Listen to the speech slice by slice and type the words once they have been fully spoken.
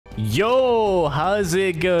Yo, how's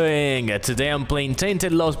it going? Today I'm playing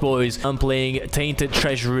Tainted Lost Boys. I'm playing Tainted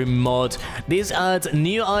Treasury Mod. This adds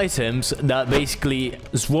new items that basically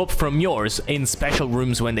swap from yours in special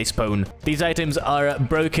rooms when they spawn. These items are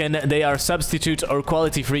broken, they are substitute or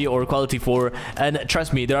quality free or quality 4, and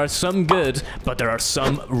trust me, there are some good, but there are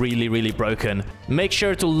some really broken. Make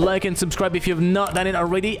sure to like and subscribe if you've not done it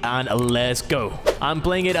already, and let's go. I'm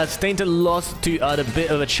playing it as Tainted Lost to add a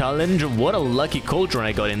bit of a challenge. What a lucky cauldron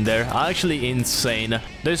I got in there. Actually insane.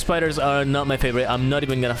 Those spiders are not my favorite. I'm not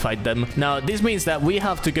even gonna fight them. Now, this means that we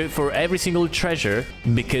have to go for every single treasure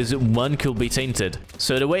because one could be tainted.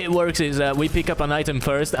 So the way it works is that we pick up an item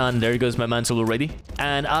first, and there goes my mantle already.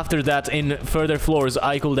 And after that, in further floors,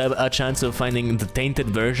 I could have a chance of finding the tainted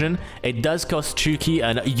version. It does cost 2 key,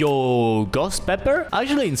 and yo, ghost pepper?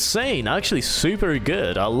 Actually insane. Actually super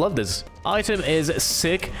good. I love this. Item is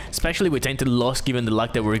sick, especially with Tainted Lost, given the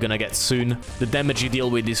luck that we're gonna get soon. The damage you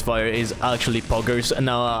deal with this fire is actually poggers.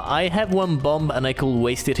 Now, I have one bomb and I could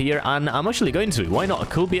waste it here, and I'm actually going to. Why not?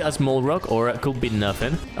 It could be a small rock or it could be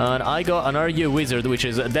nothing. And I got an RU wizard, which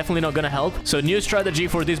is definitely not gonna help. So new strategy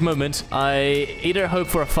for this moment. I either hope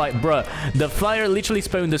for a fight. Bruh, the fire literally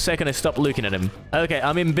spawned the second I stopped looking at him. Okay,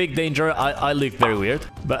 I'm in big danger. I look very weird.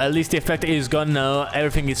 But at least the effect is gone now.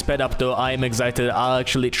 Everything is sped up though. I am excited.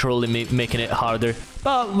 Actually trolling me, making it harder.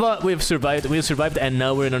 But we've survived, and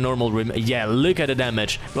now we're in a normal room. Yeah, look at the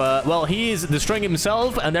damage. Well, he is destroying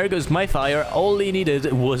himself, and there goes my fire. All he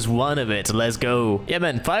needed was one of it. Let's go. Yeah,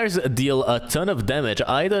 man, fires deal a ton of damage.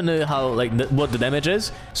 I don't know how, like, what the damage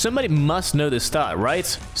is. Somebody must know the stat, right?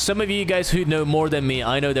 Some of you guys who know more than me,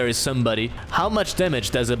 I know there is somebody. How much damage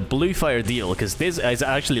does a blue fire deal? Because this is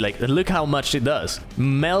actually, like, look how much it does.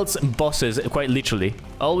 Melts bosses, quite literally.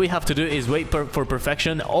 All we have to do is wait for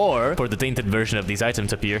perfection or for the tainted version of these items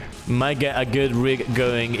to appear. Might get a good rig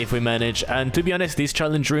going if we manage, and to be honest, this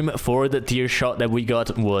challenge room for the tier shot that we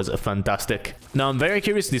got was fantastic. Now I'm very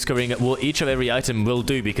curious discovering what each of every item will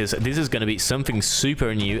do, because this is gonna be something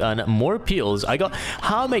super new and more pills.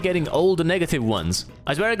 How am I getting all the negative ones?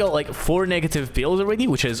 I swear I got like 4 negative pills already,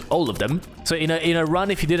 which is all of them. So in a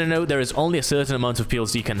run, if you didn't know, there is only a certain amount of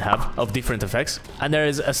pills you can have of different effects, and there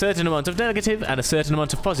is a certain amount of negative and a certain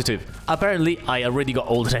amount of positive. Apparently I already got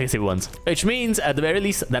all the negative ones, which means at the very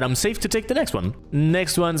least that I'm safe to take the next one.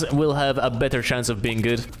 Next ones will have a better chance of being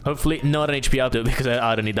good. Hopefully not an HP up though, because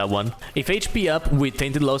I don't need that one. If HP up with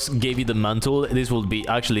Tainted Lost gave you the mantle, this would be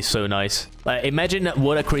actually so nice. Imagine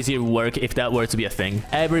what a crazy work if that were to be a thing.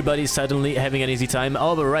 Everybody's suddenly having an easy time.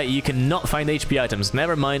 Oh, but right, you cannot find HP items.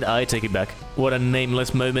 Never mind, I take it back. What a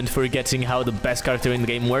nameless moment, forgetting how the best character in the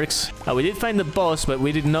game works. We did find the boss, but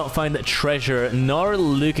we did not find the treasure, nor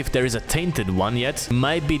look if there is a tainted one yet.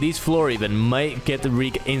 Might be this floor even, might get the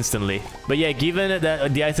rig instantly. But yeah, given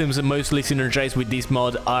that the items mostly synergize with this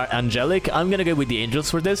mod are angelic, I'm gonna go with the angels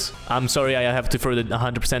for this. I'm sorry, I have to throw the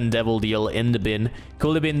 100% devil deal in the bin.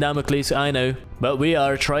 Could have been Damocles, I know. But we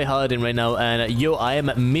are try-harding right now, and yo, I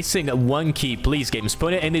am missing 1 key. Please, game,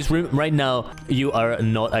 spawn it in this room right now. You are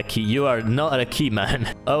not a key. You are not a key,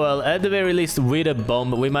 man. Oh well, at the very least, with a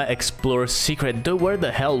bomb, we might explore secret. Though where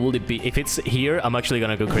the hell would it be? If it's here, I'm actually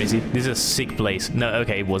gonna go crazy. This is a sick place. No,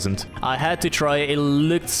 okay, it wasn't. I had to try it. It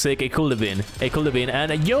looked sick. It could have been. It could have been.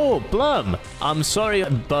 And yo, Plum! I'm sorry,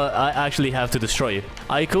 but I actually have to destroy you.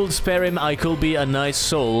 I could spare him. I could be a nice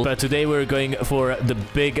soul. But today we're going for the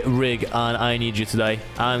big rig, and I need you to die.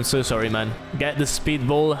 I'm so sorry, man. Get the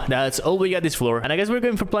speedball. That's all we got this floor. And I guess we're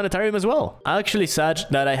going for Planetarium as well. Actually sad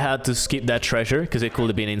that I had to skip that treasure, because it could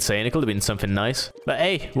have been insane. It could have been something nice. But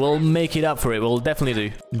hey, we'll make it up for it. We'll definitely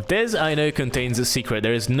do. This, I know, contains a secret.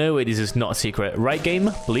 There is no way this is not a secret. Right,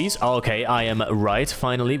 game? Please? Okay, I am right,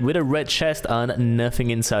 finally, with a red chest and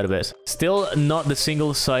nothing inside of it. Still not the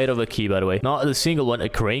single side of a key, by the way. Not the single one. A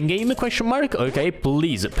crane game? Question mark? Okay,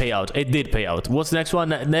 please pay out. It did pay out. What's the next one?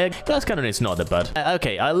 Glass cannon is not that bad.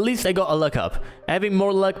 Okay, at least I got a luck up. Having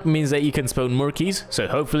more luck means that you can spawn more keys, so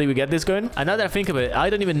hopefully we get this going. And now that I think of it, I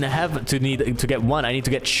don't even have to need to get 1. I need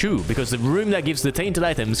to get 2, because the room that gives the tainted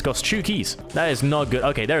items costs 2 keys. That is not good.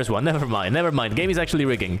 Okay, there's 1. Never mind. Never mind. Game is actually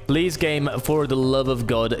rigging. Please, game, for the love of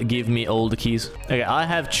God, give me all the keys. Okay, I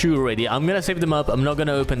have 2 already. I'm gonna save them up. I'm not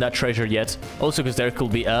gonna open that treasure yet. Also, because there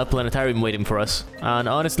could be a planetarium waiting for us. And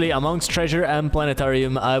honestly, amongst treasure and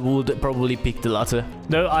planetarium, I would probably pick the latter.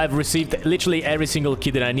 Though I've received literally literally every single key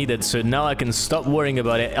that I needed, so now I can stop worrying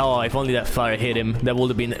about it. Oh, if only that fire hit him. That would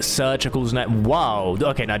have been such a cool snipe. Wow.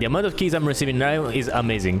 Okay, now the amount of keys I'm receiving now is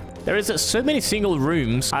amazing. There is so many single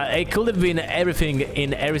rooms. It could have been everything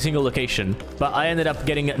in every single location, but I ended up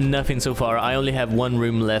getting nothing so far. I only have one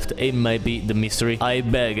room left. It might be the mystery. I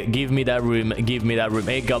beg, give me that room. Give me that room.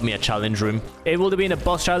 It got me a challenge room. It would have been a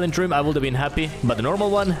boss challenge room. I would have been happy, but the normal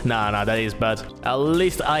one? Nah, that is bad. At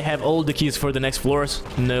least I have all the keys for the next floors.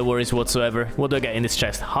 No worries whatsoever. What do I get in this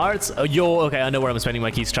chest? Hearts? Oh, yo, okay, I know where I'm spending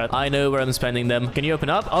my keys, chat. I know where I'm spending them. Can you open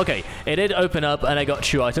up? Okay, it did open up, and I got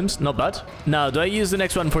 2 items. Not bad. Now, do I use the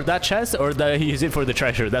next one for that chest, or do I use it for the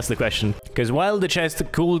treasure? That's the question. Because while the chest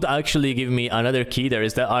could actually give me another key, there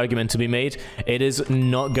is that argument to be made. It is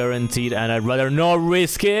not guaranteed, and I'd rather not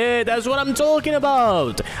risk it. That's what I'm talking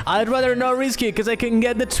about. I'd rather not risk it, because I can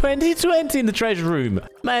get the 2020 in the treasure room.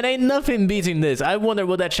 Man, ain't nothing beating this. I wonder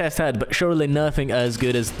what that chest had, but surely nothing as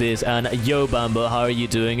good as this. And yo, Bambo, how are you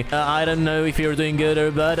doing? I don't know if you're doing good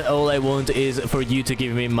or bad. All I want is for you to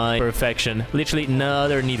give me my perfection. Literally no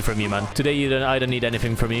other need from you, man. Today, I don't need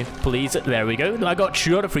anything from you. Please, there we go. I got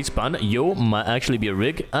 2 out of 3 spawn. Yo, might actually be a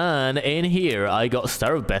rig. And in here, I got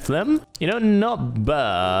Star of Bethlehem. You know, not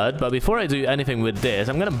bad. But before I do anything with this,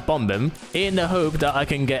 I'm gonna bomb him in the hope that I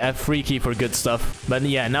can get a free key for good stuff. But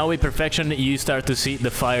yeah, now with perfection, you start to see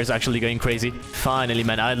the fires actually going crazy. Finally,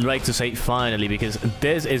 man. I'd like to say finally, because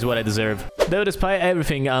this is what I deserve. Though despite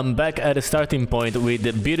everything, I'm back at a starting point with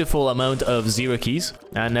the beautiful amount of 0 keys.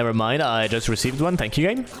 And never mind, I just received one. Thank you,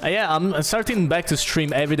 game. Yeah, I'm starting back to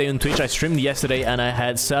stream every day on Twitch. I streamed yesterday and I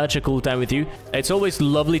had such a cool time with you. It's always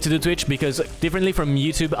lovely to do Twitch because differently from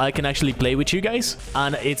YouTube, I can actually play with you guys.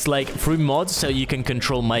 And it's like through mods, so you can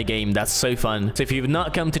control my game. That's so fun. So if you've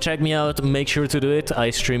not come to check me out, make sure to do it. I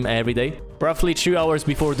stream every day. Roughly 2 hours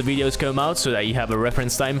before the videos come out so that you have a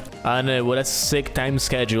reference time. And what a sick time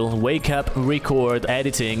schedule. Wake up, record,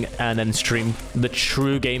 editing, and then stream. The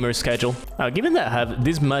true gamer schedule. Now, given that I have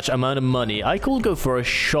this much amount of money, I could go for a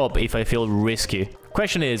shop if I feel risky.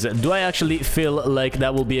 Question is, do I actually feel like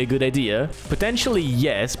that will be a good idea? Potentially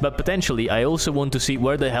yes, but potentially I also want to see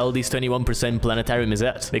where the hell this 21% Planetarium is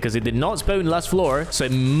at. Because it did not spawn last floor, so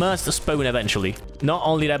it must spawn eventually. Not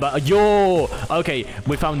only that, but yo! Okay,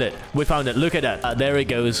 we found it. We found it. Look at that. There it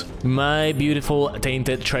goes. My beautiful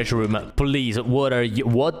tainted treasure room. Please, what are you?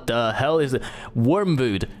 What the hell is it?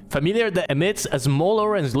 Wormwood. Familiar that emits a small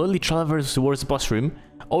aura and slowly travels towards the boss room.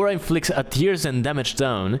 Aura inflicts a tears and damage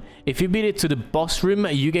down. If you beat it to the boss room,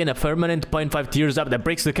 you gain a permanent 0.5 tears up that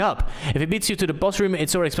breaks the cap. If it beats you to the boss room,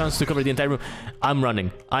 its aura expands to cover the entire room. I'm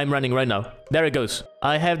running right now. There it goes.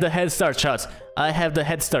 I have the head start, chat. I have the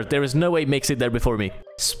head start. There is no way it makes it there before me.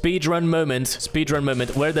 Speedrun moment. Speedrun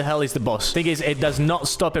moment. Where the hell is the boss? Thing is, it does not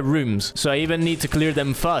stop at rooms, so I even need to clear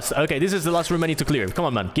them fast. Okay, this is the last room I need to clear. Come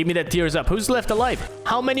on, man. Give me that tears up. Who's left alive?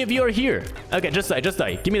 How many of you are here? Okay, just die, just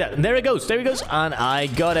die. Give me that. There it goes. There it goes. And I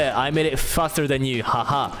got it. I made it faster than you.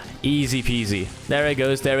 Haha. Easy peasy. There it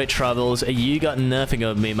goes. There it travels. You got nothing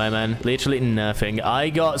of me, my man. Literally nothing. I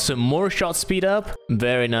got some more shot speed up.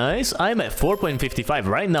 Very nice. I'm at 4.55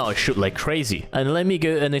 right now. I shoot like crazy. And let me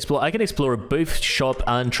go and explore. I can explore both shop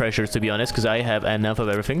and treasures, to be honest, because I have enough of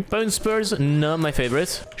everything. Bone spurs, not my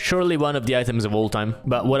favorite. Surely one of the items of all time.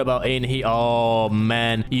 But what about in here? Oh,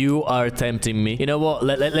 man. You are tempting me. You know what?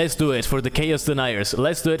 Let's do it for the Chaos Deniers.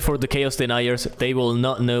 Let's do it for the Chaos Deniers. They will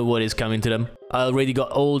not know what is coming to them. I already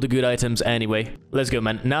got all the good items anyway. Let's go,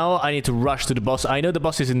 man. Now I need to rush to the boss. I know the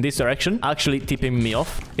boss is in this direction, actually tipping me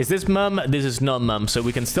off. Is this mum? This is not mum, so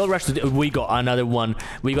we can still rush to the... We got another one.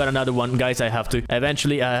 We got another one. Guys, I have to...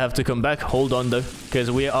 Eventually, I have to come back. Hold on, though, because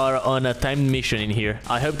we are on a timed mission in here.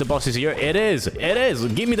 I hope the boss is here. It is. It is.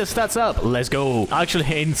 Give me the stats up. Let's go.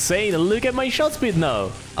 Actually, insane. Look at my shot speed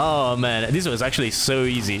now. Oh, man. This was actually so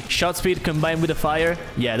easy. Shot speed combined with the fire.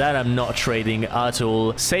 Yeah, that I'm not trading at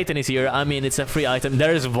all. Satan is here. I mean, it's a free item.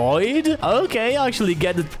 There's Void. Okay, I actually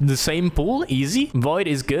get the same pool. Easy. Void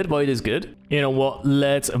is good. Void is good. You know what?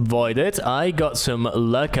 Let's void it. I got some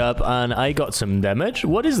luck up and I got some damage.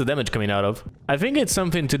 What is the damage coming out of? I think it's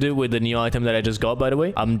something to do with the new item that I just got, by the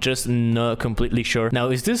way. I'm just not completely sure. Now,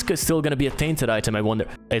 is this still gonna be a tainted item? I wonder.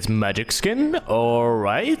 It's magic skin?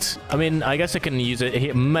 Alright. I mean, I guess I can use it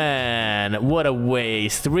here. Man, what a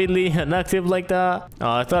waste. Really? Inactive like that?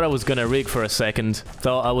 Oh, I thought I was gonna rig for a second.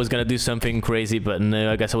 Thought I was gonna do something crazy, but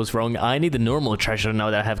no, I guess I was wrong. I need the normal treasure now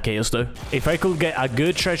that I have chaos, though. If I could get a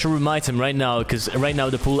good treasure room item right now, because right now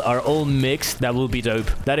the pool are all mixed, that will be dope.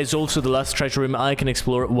 That is also the last treasure room I can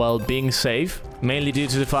explore while being safe. Mainly due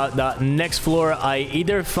to the fact that next floor I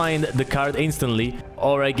either find the card instantly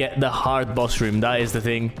or I get the hard boss room. That is the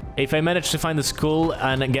thing. If I manage to find the skull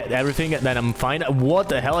and get everything, then I'm fine. What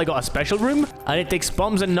the hell? I got a special room? And it takes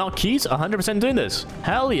bombs and not keys? 100% doing this.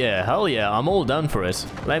 Hell yeah, hell yeah. I'm all down for it.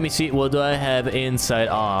 Let me see. What do I have inside?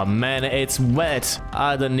 Oh, man, it's wet.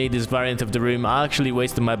 I don't need this variant of the room. I actually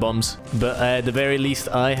wasted my bombs. But at the very least,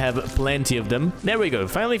 I have plenty of them. There we go.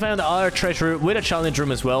 Finally found our treasure with a challenge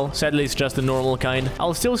room as well. Sadly, it's just the normal kind.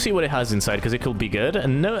 I'll still see what it has inside because it could be good.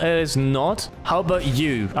 And no, it is not. How about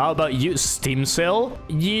you? How about you? Steam cell?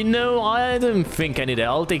 You know, I don't think I need it.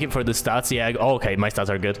 I'll take it for the stats. Yeah, okay, my stats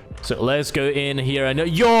are good. So let's go in here and...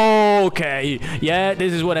 Yo, okay. Yeah,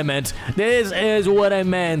 this is what I meant. This is what I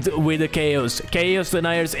meant with the chaos. Chaos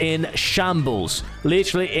deniers in shambles.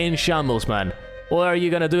 Literally in shambles, man. What are you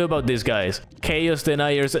gonna do about this, guys? Chaos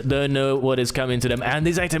deniers don't know what is coming to them. And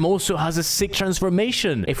this item also has a sick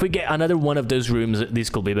transformation. If we get another one of those rooms, this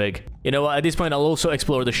could be big. You know what? At this point, I'll also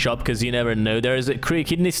explore the shop because you never know. There's a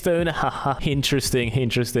kidney stone. Haha, interesting,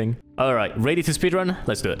 interesting. All right, ready to speedrun?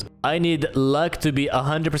 Let's do it. I need luck to be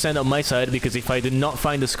 100% on my side because if I do not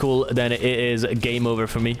find the skull, then it is game over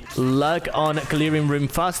for me. Luck on clearing room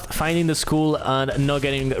fast, finding the skull, and not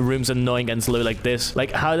getting rooms annoying and slow like this.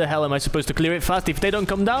 Like, how the hell am I supposed to clear it fast if they don't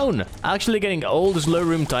come down? Actually getting all the slow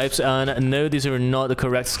room types, and no, these are not the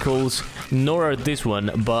correct skulls, nor are this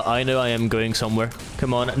one, but I know I am going somewhere.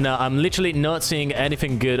 Come on. Now, I'm literally not seeing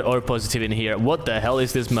anything good or positive in here. What the hell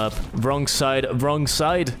is this map? Wrong side, wrong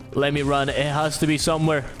side. Let me run. It has to be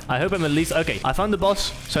somewhere. I hope I'm at least... Okay, I found the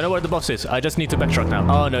boss, so I know where the boss is. I just need to backtrack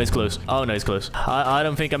now. Oh, no, it's close. Oh, no, it's close. I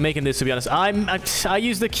don't think I'm making this, to be honest. I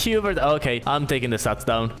used the cube. Okay, I'm taking the stats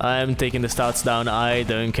down. I'm taking the stats down. I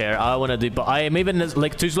don't care. I want to do... But I am even,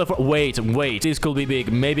 like, too slow for... Wait. This could be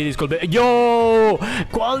big. Maybe this could be... Yo!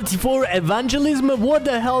 Quality 4 evangelism? What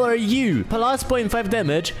the hell are you? Plus 0.5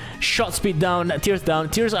 damage. Shot speed down. Tears down.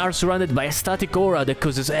 Tears are surrounded by a static aura that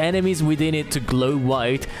causes enemies within it to glow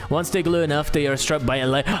white. Once they glow enough, they are struck by a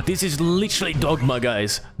light. This is literally dogma,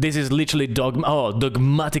 guys. This is literally dogma. Oh,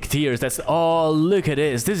 dogmatic tears. That's... Oh, look at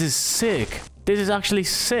this. This is sick. This is actually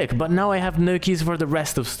sick, but now I have no keys for the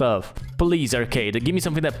rest of stuff. Please, arcade, give me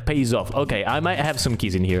something that pays off. Okay, I might have some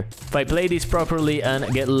keys in here. If I play this properly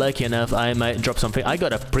and get lucky enough, I might drop something. I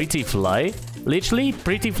got a pretty fly. Literally,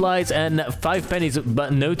 pretty flies and 5 pennies,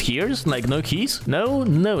 but no tears? Like, no keys? No,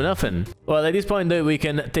 nothing. Well, at this point, though, we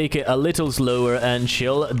can take it a little slower and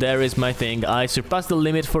chill. There is my thing. I surpassed the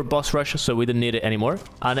limit for boss rush, so we don't need it anymore.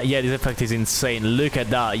 And yeah, this effect is insane. Look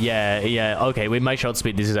at that. Yeah. Okay, with my shot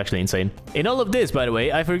speed, this is actually insane. In all of this, by the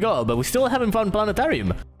way, I forgot, but we still haven't found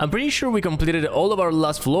Planetarium. I'm pretty sure we completed all of our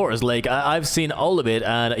last floors. Like, I've seen all of it,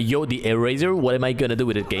 and yo, the eraser, what am I gonna do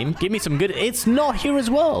with it, game? Give me some good... It's not here as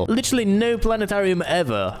well. Literally no Planetarium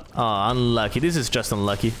ever. Ah, unlucky. This is just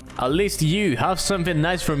unlucky. At least you have something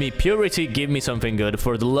nice for me. Purity, give me something good.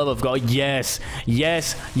 For the love of God. Yes.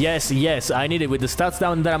 I need it. With the stats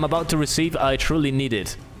down that I'm about to receive, I truly need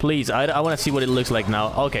it. Please, I want to see what it looks like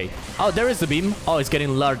now. Okay. Oh, there is the beam. Oh, it's getting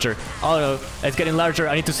larger. Oh, no. It's getting larger.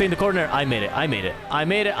 I need to stay in the corner. I made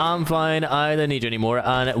it. I'm fine. I don't need you anymore.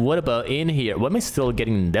 And what about in here? Why am I still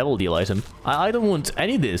getting Devil Deal item? I don't want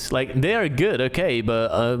any of this. Like, they are good, okay, but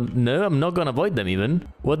no, I'm not gonna avoid them even.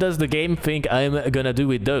 What does the game think I'm gonna do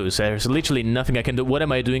with those? There's literally nothing I can do. What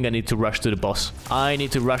am I doing? I need to rush to the boss. I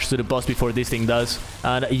need to rush to the boss before this thing does.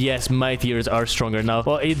 And yes, my tears are stronger now.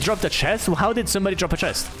 Well, it dropped a chest? How did somebody drop a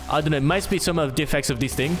chest? I don't know, it might be some of the effects of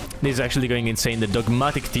this thing. This is actually going insane. The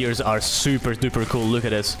dogmatic tears are super duper cool. Look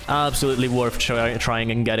at this. Absolutely worth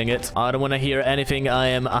trying and getting it. I don't want to hear anything. I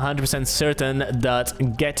am 100% certain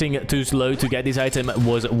that getting too slow to get this item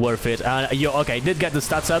was worth it. And yo, okay, did get the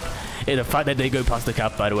stats up. The fact that they go past the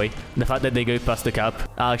cap, by the way. The fact that they go past the cap,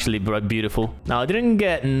 actually beautiful. Now, I didn't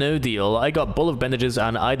get no deal. I got Ball of Bandages,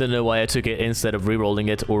 and I don't know why I took it instead of re-rolling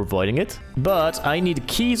it or voiding it. But I need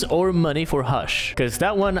keys or money for Hush, because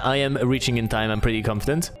that one I am reaching in time. I'm pretty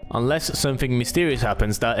confident. Unless something mysterious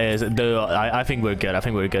happens, that is, though, I think we're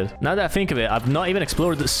good. Now that I think of it, I've not even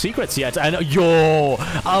explored the secrets yet. And yo,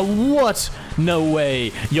 what? No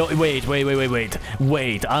way. Yo,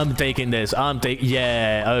 wait. I'm taking this.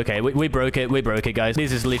 Yeah, okay. We broke it, guys.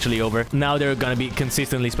 This is literally over. Now they're gonna be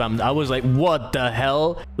consistently spammed. I was like, what the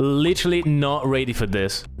hell? Literally not ready for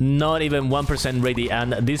this. Not even 1% ready,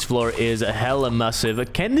 and this floor is hella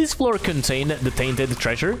massive. Can this floor contain the tainted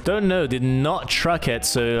treasure? Don't know. Did not track it,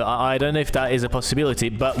 so I don't know if that is a possibility,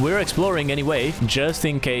 but we're exploring anyway, just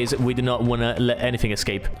in case we do not want to let anything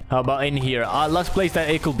escape. How about in here? Last place that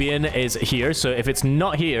it could be in is here. here, so if it's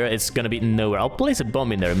not here, it's gonna be nowhere. I'll place a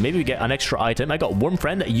bomb in there. Maybe we get an extra item. I got Warm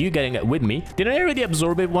Friend. You getting it with me. Did I already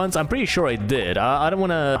absorb it once? I'm pretty sure I did. I don't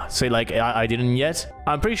want to say like I didn't yet.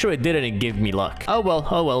 I'm pretty sure it didn't give me luck. Oh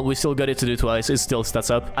well, we still got it to do twice. It still stats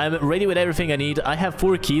up. I'm ready with everything I need. I have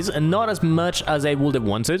 4 keys, and not as much as I would have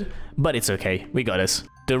wanted, but it's okay. We got this.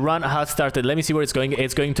 The run has started. Let me see where it's going.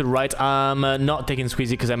 It's going to the right. I'm not taking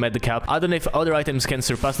Squeezy because I met the cap. I don't know if other items can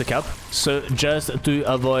surpass the cap, so just to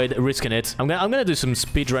avoid risking it, I'm gonna do some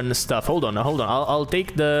speedrun stuff. Hold on. I'll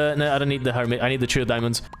take the... No, I don't need the Hermit. I need the Trio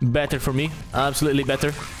Diamonds. Better for me. Absolutely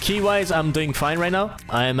better. Key-wise, I'm doing fine right now.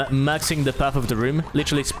 I'm maxing the path of the room.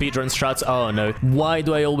 Literally speedrun strats. Oh, no. Why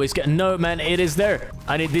do I always get... No, man, it is there.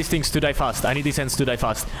 I need these things to die fast. I need these ends to die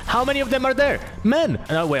fast. How many of them are there? Man!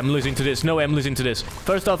 No way, I'm losing to this. No way, I'm losing to this.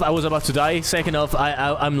 First off, I was about to die. Second off,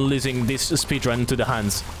 I'm losing this speedrun to the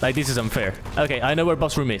hands. Like, this is unfair. Okay, I know where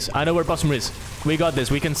boss room is. We got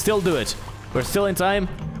this. We can still do it. We're still in time.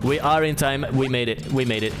 We are in time. We made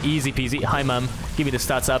it. Easy peasy. Hi, ma'am. Give me the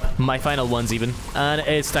stats up. My final ones, even. And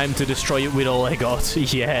it's time to destroy you with all I got.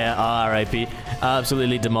 Yeah, R.I.P.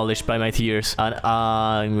 Absolutely demolished by my tears. And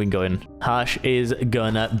I'm going. Hash is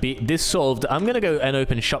gonna be dissolved. I'm gonna go and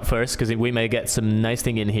open shop first, because we may get some nice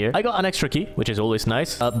thing in here. I got an extra key, which is always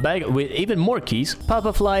nice. A bag with even more keys.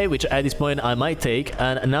 Papa Fly, which at this point I might take.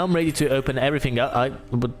 And now I'm ready to open everything up.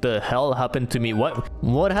 What the hell happened to me?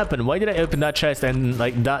 What happened? Why did I open that chest and,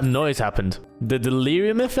 like, that noise happened? The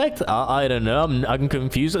delirium effect? I don't know. I'm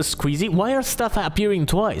confused. Squeezy, why are stuff appearing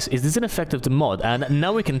twice? Is this an effect of the mod? And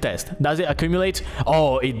now we can test. Does it accumulate?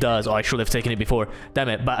 Oh, it does. Oh, I should have taken it before. Damn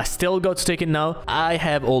it. But I still got to take it now. I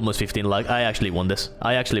have almost 15 luck. I actually won this.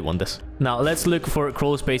 Now, let's look for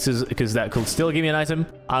crawl spaces, because that could still give me an item.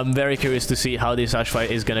 I'm very curious to see how this Ash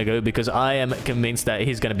fight is gonna go, because I am convinced that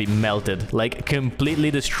he's gonna be melted. Like,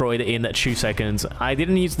 completely destroyed in 2 seconds. I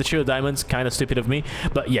didn't use the Shield Diamonds. Kind of stupid of me.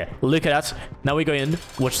 But yeah, look at that. Now we go in.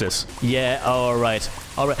 Watch this. Yeah, alright.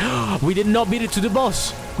 We did not beat it to the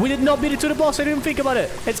boss. I didn't think about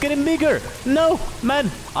it. It's getting bigger. No,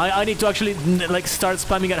 man. I need to actually, like, start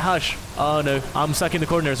spamming at Hash. Oh, no. I'm stuck in the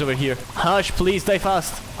corners over here. Hash, please die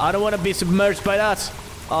fast. I don't want to be submerged by that.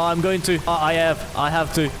 Oh, I'm going to. Oh, I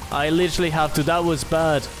have to. I literally have to. That was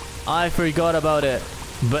bad. I forgot about it.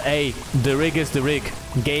 But hey, the rig is the rig.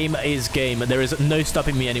 Game is game. There is no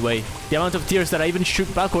stopping me anyway. The amount of tears that I even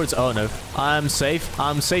shoot backwards. Oh no. I'm safe.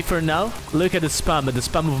 I'm safe for now. Look at the spam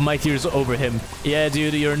of my tears over him. Yeah,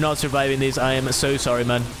 dude, you're not surviving this. I am so sorry,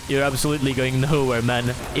 man. You're absolutely going nowhere,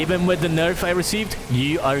 man. Even with the nerf I received,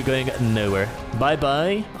 you are going nowhere.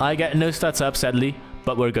 Bye-bye. I get no stats up, sadly.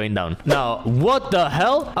 But we're going down. Now, what the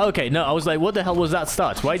hell? Okay, no, I was like, what the hell was that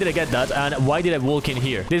start? Why did I get that? And why did I walk in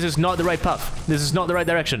here? This is not the right path. This is not the right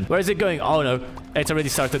direction. Where is it going? Oh, no. It's already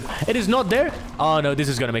started. It is not there. Oh, no, this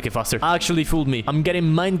is gonna make it faster. Actually fooled me. I'm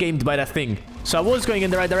getting mind-gamed by that thing. So I was going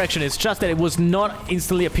in the right direction. It's just that it was not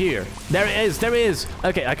instantly appear. There it is. There it is.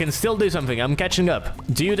 Okay, I can still do something. I'm catching up.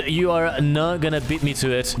 Dude, you are not gonna beat me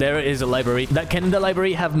to it. There is a library. Can the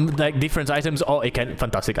library have, like, different items? Oh, it can.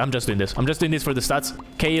 Fantastic. I'm just doing this. I'm just doing this for the stats.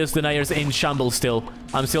 Chaos deniers in shambles still.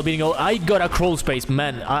 I'm still beating all... I got a crawl space,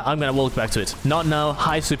 man. I'm gonna walk back to it. Not now.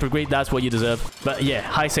 Hi, super great. That's what you deserve. But yeah,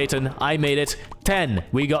 hi, Satan. I made it. 10.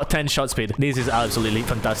 We got 10 shot speed. This is absolutely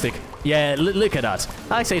fantastic. Yeah, look at that.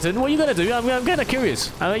 Hi, Satan. What are you gonna do? I'm kind of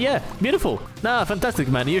curious. Yeah, beautiful. Nah, fantastic,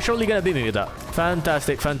 man. You're surely gonna beat me with that.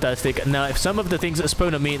 Fantastic, fantastic. Now, if some of the things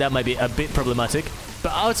spawn on me, that might be a bit problematic.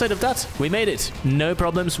 But outside of that, we made it. No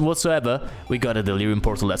problems whatsoever. We got a delirium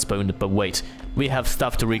portal that spawned, but wait. We have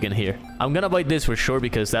stuff to rig in here. I'm gonna avoid this for sure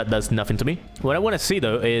because that does nothing to me. What I want to see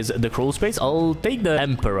though is the crawl space. I'll take the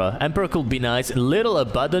Emperor. Emperor could be nice. Little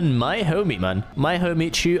Abaddon, my homie, man. My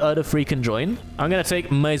homie, chew out a freaking join. I'm gonna take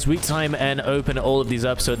my sweet time and open all of these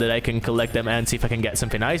up so that I can collect them and see if I can get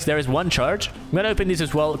something nice. There is one charge. I'm gonna open this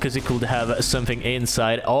as well because it could have something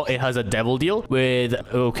inside. Oh, it has a devil deal with,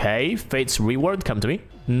 okay, Fate's Reward. Come to me.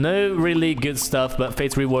 No really good stuff, but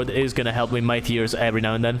Fate's Reward is gonna help with my tears every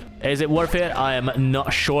now and then. Is it worth it? I am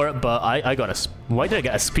not sure, but I got a... Why did I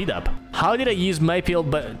get a speed up? How did I use my peel?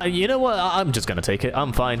 But you know what? I'm just gonna take it.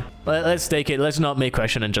 I'm fine. Let's take it. Let's not make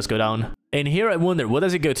question and just go down. In here, I wonder, what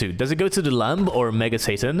does it go to? Does it go to the lamb or Mega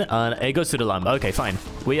Satan? And it goes to the lamb. Okay, fine.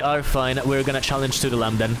 We are fine. We're gonna challenge to the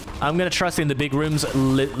lamb then. I'm gonna trust in the big rooms.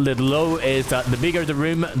 Little low is that the bigger the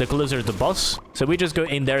room, the closer the boss. So we just go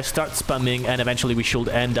in there, start spamming, and eventually we should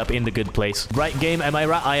end up in the good place. Right, game? Am I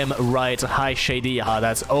right? I am right. Hi, Shady. Ah,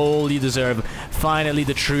 that's all you deserve. Finally,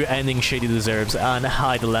 the true ending Shady deserves. And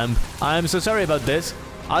hi, the lamb. I'm so sorry about this.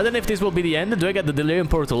 I don't know if this will be the end. Do I get the Delirium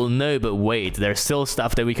Portal? No, but wait, there's still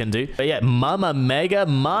stuff that we can do. But yeah, Mama Mega,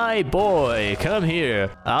 my boy, come here.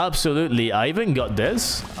 Absolutely, I even got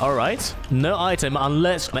this. All right, no item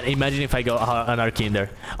unless, imagine if I got an Arcane in there.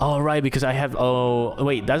 All right, because I have, oh,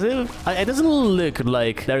 wait, does it? It doesn't look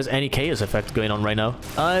like there's any chaos effect going on right now.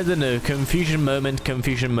 I don't know, confusion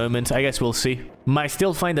moment, I guess we'll see. Might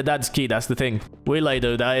still find the dad's key, that's the thing. Will I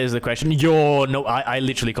though? That is the question. Yo, no, I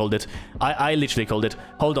literally called it. I literally called it.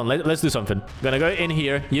 Hold on, let's do something. Gonna go in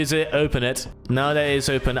here, use it, open it. Now that it's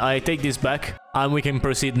open, I take this back and we can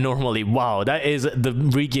proceed normally. Wow, that is the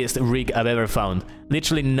riggiest rig I've ever found.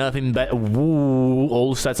 Literally nothing but woo,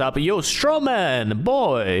 all sets up. Yo, Strawman,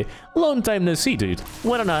 boy, long time no see, dude.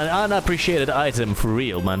 What an unappreciated item for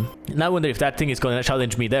real, man. Now I wonder if that thing is gonna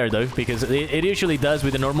challenge me there though, because it usually does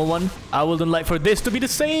with the normal one. I wouldn't like for this to be the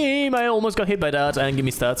same. I almost got hit by that and give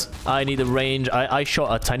me stats. I need a range. I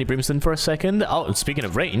shot a tiny brimstone for a second. Oh, speaking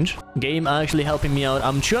of range, game actually helping me out.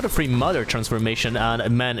 I'm sure the free mother transformation, and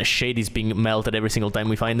man, Shady's being melted every single time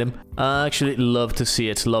we find him. I actually love to see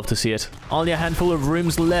it. Love to see it. Only a handful of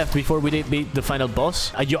rooms left before we beat the final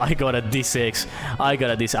boss. I got a D6. I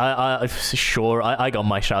got a D6. Sure, I got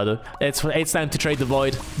my shadow. It's time to trade the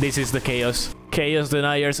void. This is the chaos. Chaos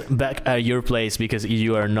deniers, back at your place because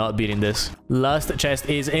you are not beating this. Last chest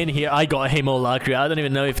is in here. I got Hemolacria. I don't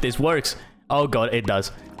even know if this works. Oh god, it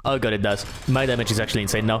does. Oh god, it does. My damage is actually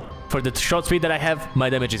insane now. For the short speed that I have, my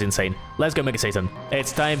damage is insane. Let's go Mega Satan.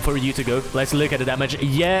 It's time for you to go. Let's look at the damage.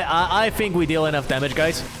 Yeah, I think we deal enough damage,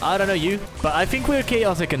 guys. I don't know you, but I think we're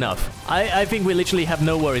chaotic enough. I think we literally have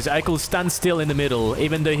no worries. I could stand still in the middle,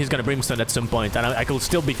 even though he's gonna brimstone at some point, and I could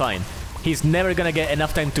still be fine. He's never gonna get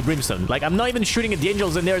enough time to brimstone. Like, I'm not even shooting at the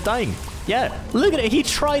angels and they're dying. Yeah, look at it. He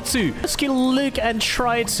tried to. Skill look and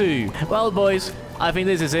try to. Well, boys, I think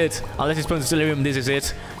this is it. Unless it's Sponsored Delirium, this is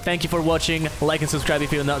it. Thank you for watching. Like and subscribe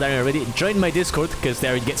if you're not there already. Join my Discord, because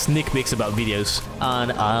there you get sneak peeks about videos.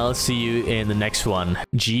 And I'll see you in the next one.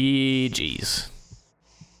 GG's.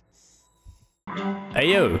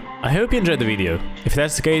 Hey yo, I hope you enjoyed the video. If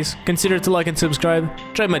that's the case, consider to like and subscribe,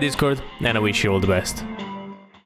 join my Discord, and I wish you all the best.